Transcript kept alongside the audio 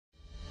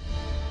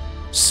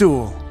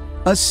Sewell,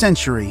 a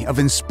century of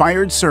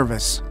inspired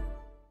service.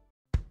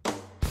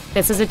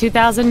 This is a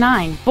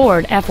 2009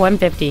 Ford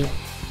F-150.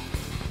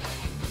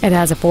 It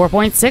has a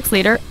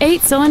 4.6-liter,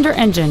 8-cylinder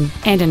engine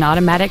and an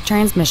automatic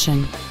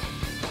transmission.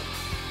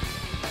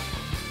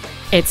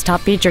 Its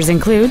top features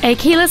include a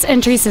keyless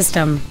entry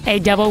system, a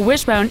double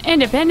wishbone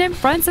independent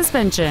front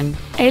suspension,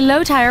 a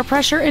low tire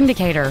pressure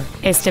indicator,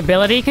 a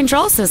stability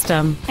control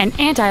system, an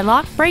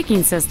anti-lock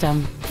braking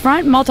system,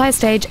 front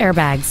multi-stage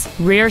airbags,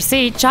 rear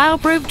seat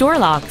child-proof door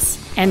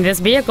locks, and this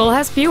vehicle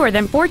has fewer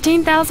than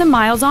 14,000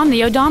 miles on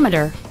the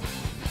odometer.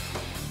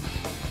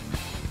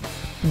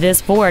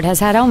 This Ford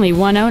has had only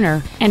one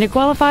owner, and it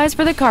qualifies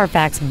for the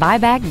Carfax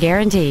buyback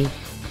guarantee.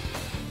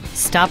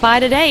 Stop by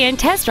today and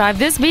test drive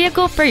this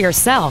vehicle for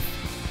yourself.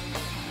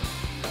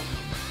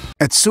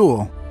 At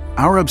Sewell,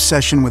 our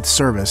obsession with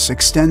service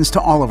extends to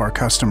all of our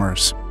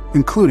customers,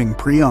 including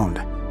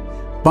pre-owned.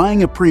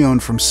 Buying a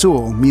pre-owned from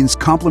Sewell means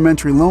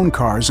complimentary loan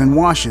cars and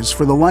washes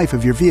for the life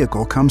of your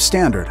vehicle come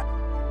standard.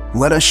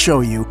 Let us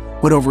show you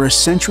what over a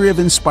century of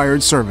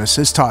inspired service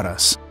has taught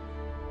us.